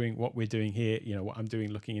for doing what we're doing here. You know, what I'm doing,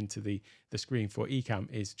 looking into the screen for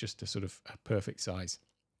Ecamm, is just a sort of a perfect size.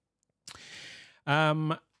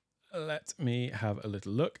 Let me have a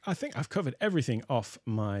little look. I think I've covered everything off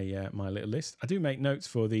my my little list. I do make notes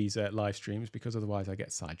for these live streams because otherwise I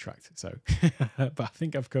get sidetracked. So, but I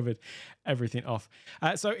think I've covered everything off.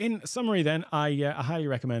 So in summary then, I highly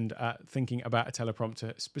recommend thinking about a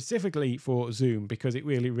teleprompter specifically for Zoom, because it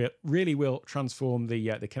really will transform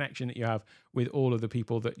the connection that you have with all of the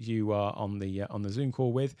people that you are on the Zoom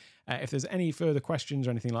call with. If there's any further questions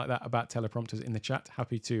or anything like that about teleprompters in the chat,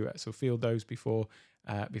 happy to sort of field those before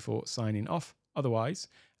signing off. Otherwise,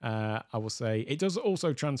 I will say it does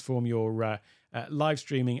also transform your live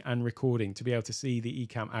streaming and recording to be able to see the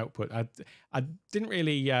Ecamm output. I didn't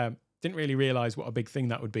really realize what a big thing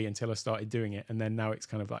that would be until I started doing it, and then now it's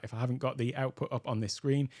kind of like, if I haven't got the output up on this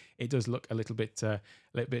screen, it does look a little bit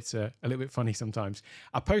funny sometimes.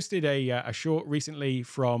 I posted a short recently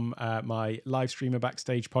from my live streamer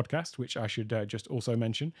backstage podcast, which I should just also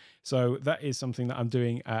mention. So that is something that I'm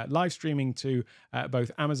doing, live streaming to both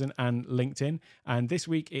Amazon and LinkedIn. And this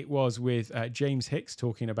week it was with James Hicks,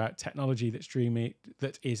 talking about technology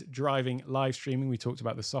that is driving live streaming. We talked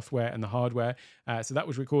about the software and the hardware. So that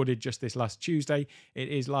was recorded just this last Tuesday. It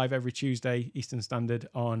is live every Tuesday Eastern Standard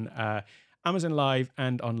on Amazon Live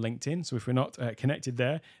and on LinkedIn. So if we're not connected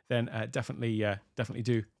there, then definitely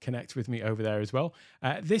do connect with me over there as well.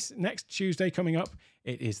 This next Tuesday coming up,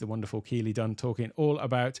 it is the wonderful Keely Dunn talking all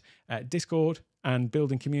about Discord and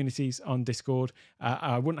building communities on Discord.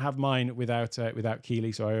 I wouldn't have mine without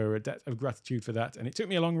Keely, so I owe a debt of gratitude for that. And it took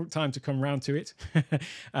me a long time to come round to it,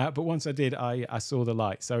 but once I did, I saw the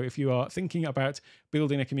light. So if you are thinking about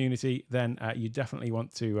building a community, then you definitely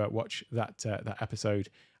want to watch that episode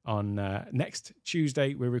on next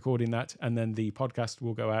Tuesday. We're recording that, and then the podcast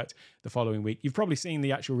will go out the following week. You've probably seen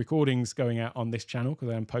the actual recordings going out on this channel because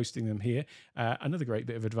I'm posting them here. Another great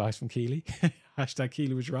bit of advice from Keely. Hashtag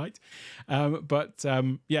Keely was right.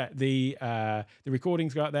 Yeah, the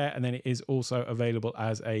recordings go out there, and then it is also available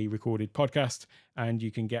as a recorded podcast, and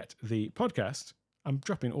you can get the podcast. I'm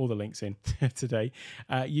dropping all the links in today.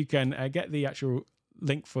 You can get the actual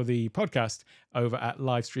link for the podcast over at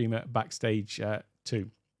Livestreamer Backstage 2.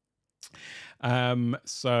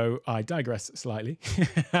 So I digress slightly.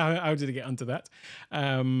 How did I get onto that?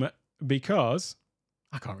 Because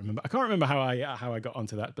I can't remember how I got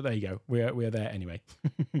onto that, but there you go. We're there anyway.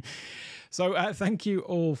 So thank you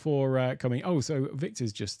all for coming. Oh, so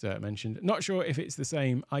Victor's just mentioned. Not sure if it's the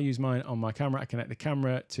same. I use mine on my camera. I connect the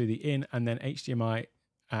camera to the in and then HDMI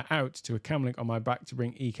out to a cam link on my back to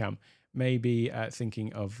bring eCam. Maybe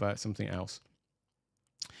thinking of something else.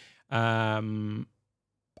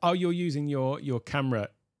 Oh, you're using your camera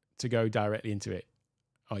to go directly into it,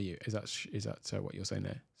 are you? Is that what you're saying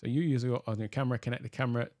there? So you use your camera, connect the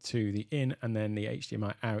camera to the in and then the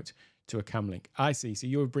HDMI out to a cam link. I see. So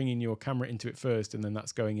you're bringing your camera into it first and then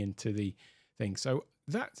that's going into the thing. So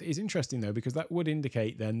that is interesting though, because that would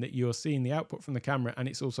indicate then that you're seeing the output from the camera and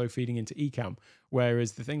it's also feeding into eCam.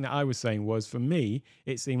 Whereas the thing that I was saying was, for me,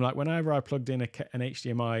 it seemed like whenever I plugged in an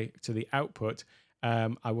HDMI to the output,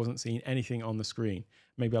 I wasn't seeing anything on the screen.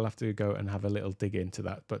 Maybe I'll have to go and have a little dig into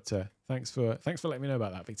that. But thanks for letting me know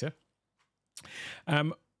about that, Victor.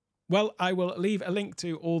 Well, I will leave a link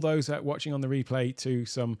to all those watching on the replay to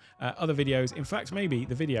some other videos. In fact, maybe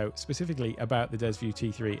the video specifically about the DesView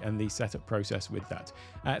T3 and the setup process with that.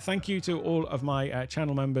 Thank you to all of my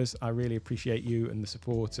channel members. I really appreciate you and the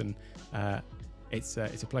support, and it's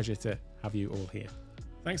a pleasure to have you all here.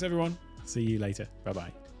 Thanks, everyone. See you later.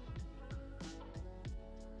 Bye-bye.